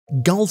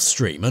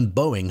Gulfstream and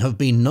Boeing have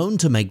been known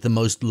to make the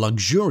most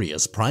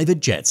luxurious private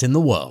jets in the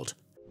world.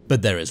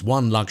 But there is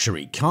one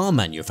luxury car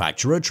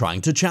manufacturer trying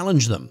to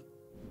challenge them.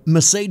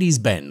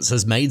 Mercedes-Benz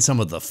has made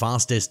some of the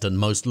fastest and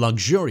most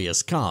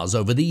luxurious cars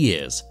over the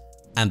years,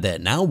 and they're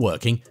now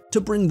working to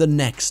bring the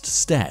next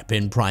step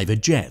in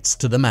private jets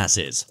to the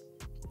masses.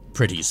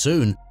 Pretty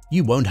soon,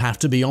 you won't have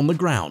to be on the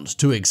ground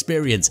to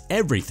experience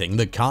everything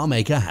the car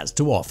maker has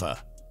to offer.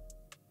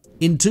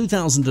 In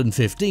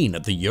 2015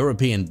 at the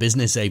European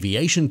Business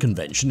Aviation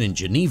Convention in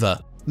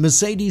Geneva,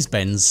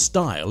 Mercedes-Benz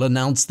Style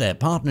announced their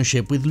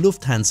partnership with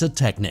Lufthansa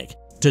Technik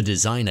to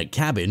design a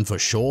cabin for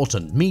short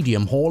and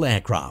medium-haul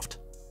aircraft.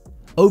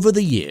 Over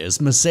the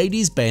years,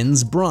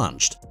 Mercedes-Benz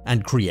branched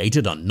and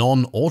created a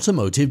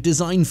non-automotive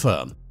design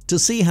firm to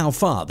see how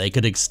far they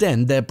could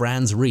extend their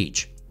brand's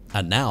reach,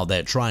 and now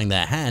they're trying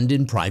their hand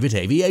in private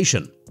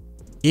aviation.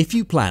 If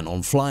you plan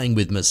on flying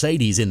with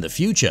Mercedes in the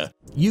future,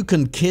 you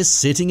can kiss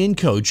sitting in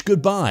coach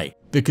goodbye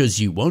because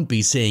you won't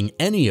be seeing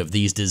any of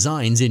these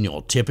designs in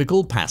your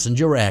typical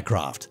passenger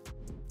aircraft.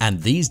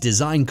 And these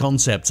design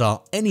concepts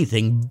are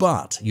anything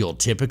but your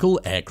typical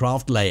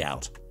aircraft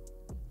layout.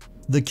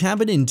 The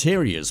cabin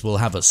interiors will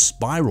have a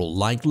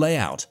spiral-like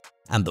layout,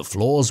 and the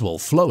floors will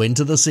flow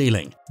into the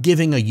ceiling,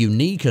 giving a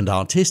unique and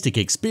artistic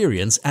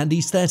experience and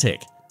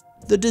aesthetic.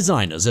 The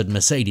designers at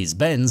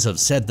Mercedes-Benz have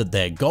said that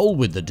their goal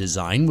with the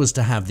design was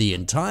to have the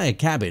entire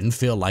cabin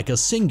feel like a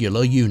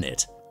singular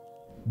unit.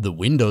 The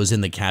windows in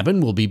the cabin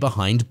will be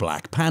behind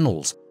black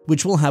panels,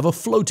 which will have a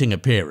floating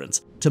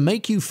appearance to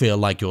make you feel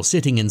like you're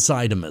sitting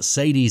inside a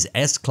Mercedes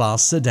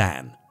S-Class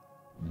sedan.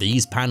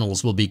 These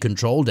panels will be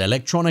controlled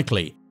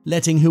electronically,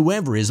 letting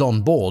whoever is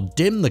on board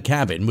dim the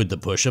cabin with the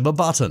push of a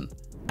button.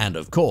 And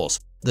of course,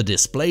 the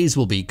displays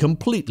will be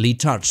completely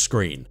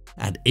touchscreen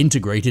and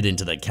integrated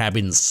into the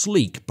cabin's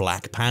sleek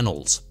black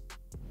panels.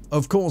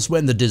 Of course,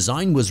 when the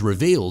design was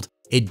revealed,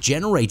 it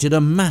generated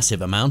a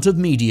massive amount of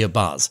media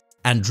buzz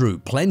and drew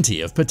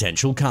plenty of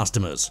potential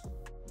customers.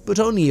 But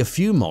only a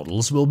few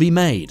models will be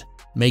made,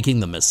 making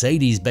the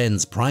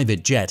Mercedes-Benz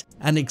private jet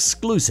an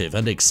exclusive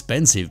and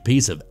expensive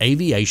piece of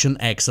aviation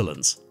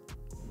excellence.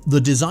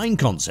 The design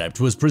concept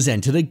was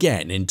presented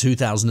again in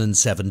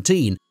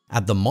 2017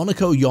 at the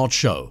Monaco Yacht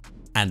Show,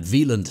 and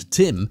Wieland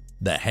Tim,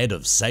 the head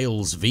of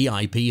sales,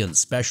 VIP and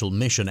special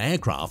mission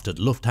aircraft at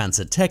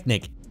Lufthansa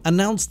Technik,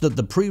 announced that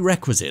the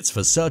prerequisites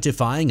for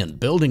certifying and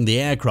building the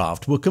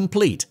aircraft were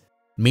complete,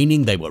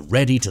 meaning they were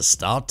ready to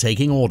start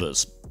taking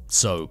orders.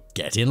 So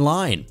get in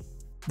line.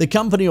 The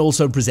company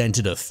also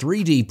presented a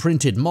 3D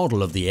printed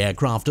model of the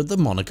aircraft at the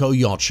Monaco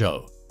Yacht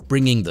Show,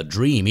 bringing the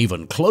dream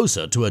even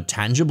closer to a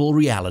tangible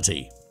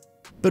reality.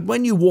 But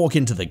when you walk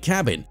into the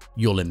cabin,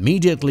 you'll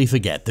immediately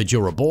forget that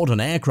you're aboard an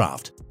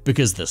aircraft,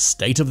 because the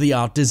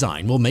state-of-the-art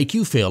design will make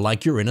you feel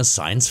like you're in a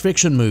science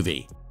fiction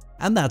movie.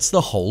 And that's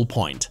the whole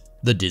point.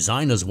 The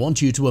designers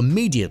want you to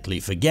immediately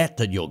forget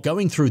that you're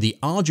going through the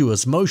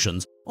arduous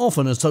motions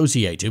often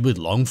associated with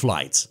long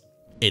flights.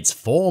 It's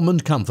form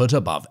and comfort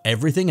above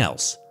everything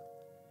else.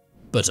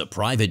 But a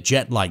private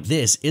jet like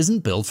this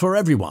isn't built for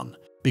everyone,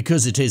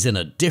 because it is in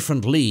a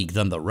different league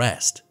than the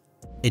rest.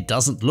 It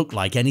doesn't look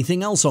like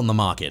anything else on the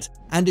market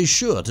and is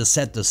sure to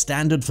set the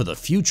standard for the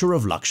future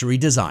of luxury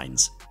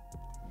designs.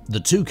 The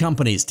two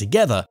companies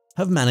together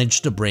have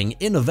managed to bring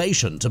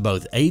innovation to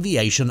both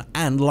aviation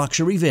and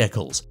luxury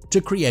vehicles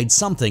to create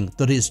something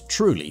that is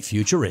truly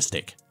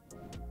futuristic.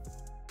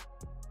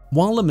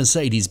 While the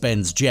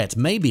Mercedes-Benz jet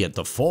may be at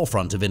the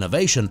forefront of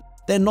innovation,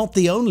 they're not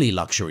the only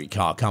luxury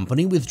car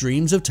company with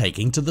dreams of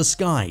taking to the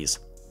skies.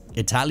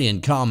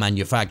 Italian car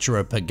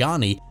manufacturer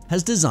Pagani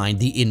has designed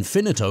the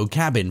Infinito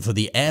cabin for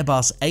the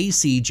Airbus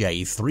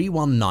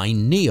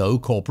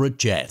ACJ319neo corporate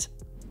jet.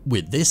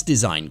 With this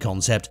design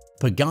concept,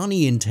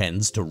 Pagani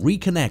intends to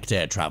reconnect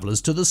air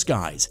travelers to the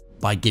skies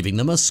by giving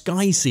them a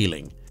sky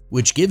ceiling,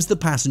 which gives the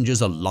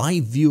passengers a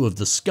live view of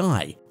the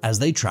sky as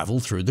they travel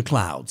through the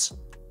clouds.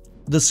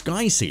 The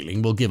sky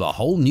ceiling will give a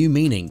whole new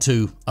meaning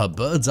to a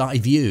bird's eye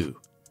view.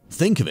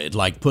 Think of it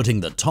like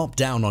putting the top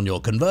down on your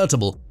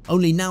convertible,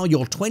 only now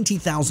you're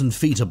 20,000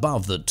 feet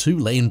above the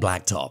two-lane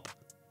blacktop.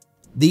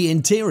 The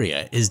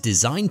interior is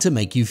designed to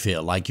make you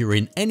feel like you're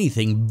in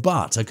anything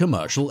but a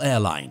commercial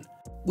airline,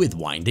 with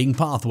winding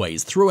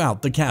pathways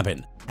throughout the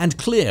cabin and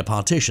clear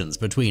partitions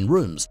between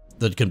rooms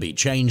that can be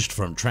changed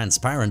from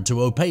transparent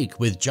to opaque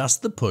with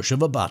just the push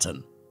of a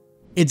button.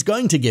 It's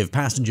going to give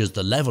passengers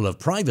the level of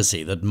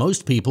privacy that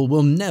most people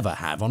will never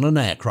have on an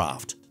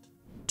aircraft.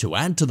 To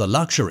add to the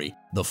luxury,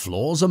 the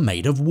floors are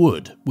made of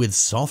wood with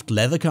soft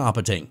leather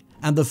carpeting,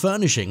 and the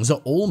furnishings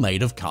are all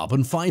made of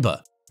carbon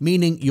fiber,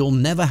 meaning you'll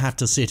never have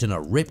to sit in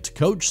a ripped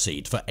coach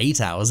seat for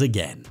 8 hours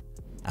again.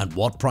 And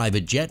what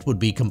private jet would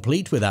be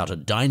complete without a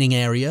dining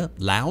area,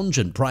 lounge,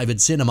 and private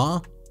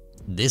cinema?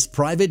 This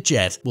private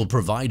jet will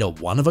provide a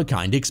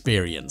one-of-a-kind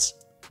experience.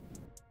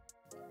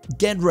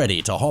 Get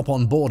ready to hop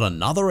on board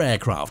another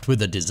aircraft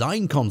with a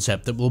design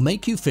concept that will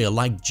make you feel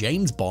like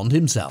James Bond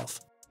himself.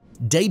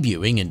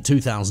 Debuting in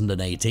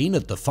 2018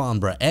 at the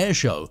Farnborough Air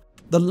Show,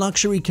 The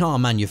luxury car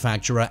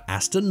manufacturer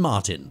Aston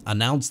Martin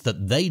announced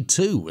that they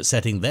too were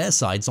setting their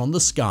sights on the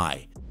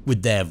sky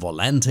with their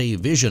Volante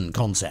Vision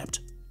concept.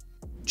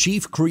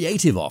 Chief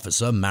Creative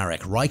Officer Marek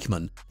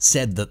Reichman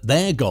said that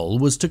their goal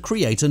was to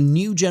create a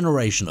new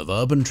generation of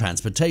urban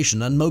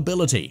transportation and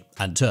mobility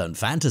and turn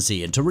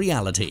fantasy into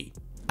reality.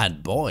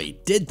 And boy,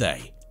 did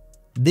they!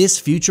 This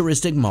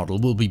futuristic model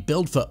will be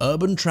built for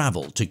urban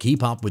travel to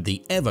keep up with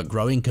the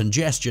ever-growing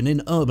congestion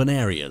in urban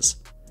areas.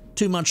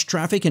 Too much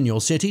traffic in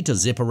your city to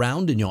zip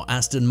around in your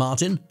Aston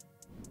Martin?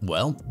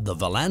 Well, the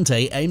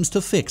Volante aims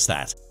to fix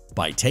that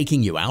by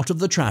taking you out of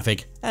the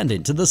traffic and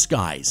into the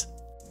skies.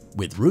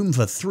 With room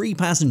for 3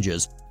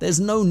 passengers, there's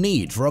no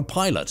need for a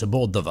pilot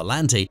aboard the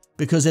Volante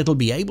because it'll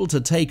be able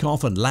to take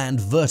off and land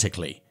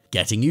vertically,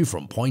 getting you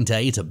from point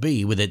A to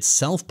B with its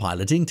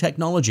self-piloting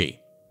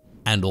technology.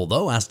 And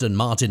although Aston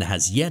Martin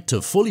has yet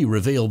to fully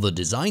reveal the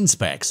design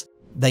specs,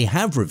 they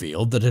have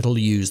revealed that it'll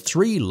use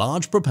 3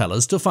 large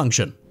propellers to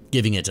function,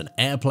 giving it an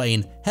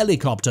airplane,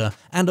 helicopter,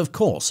 and of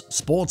course,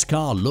 sports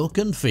car look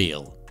and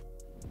feel.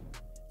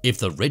 If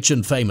the rich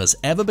and famous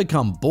ever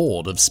become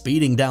bored of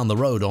speeding down the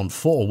road on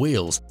 4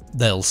 wheels,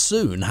 they'll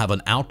soon have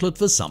an outlet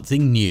for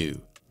something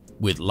new.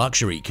 With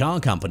luxury car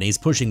companies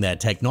pushing their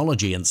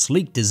technology and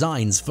sleek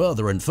designs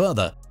further and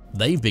further,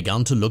 they've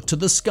begun to look to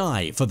the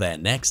sky for their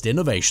next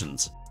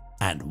innovations.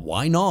 And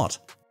why not?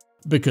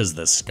 Because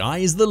the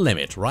sky's the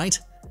limit, right?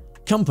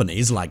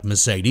 Companies like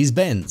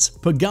Mercedes-Benz,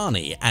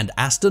 Pagani, and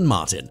Aston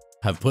Martin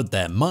have put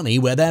their money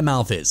where their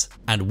mouth is,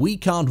 and we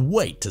can't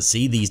wait to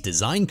see these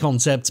design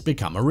concepts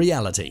become a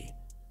reality.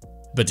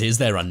 But is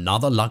there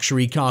another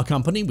luxury car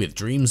company with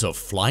dreams of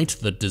flight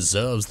that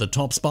deserves the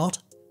top spot?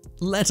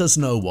 Let us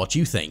know what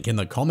you think in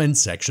the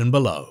comments section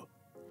below.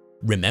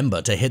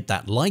 Remember to hit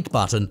that like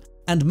button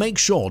and make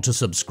sure to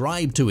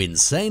subscribe to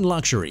Insane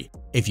Luxury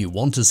if you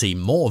want to see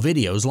more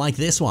videos like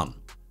this one.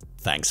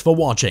 Thanks for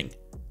watching.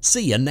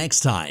 See you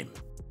next time.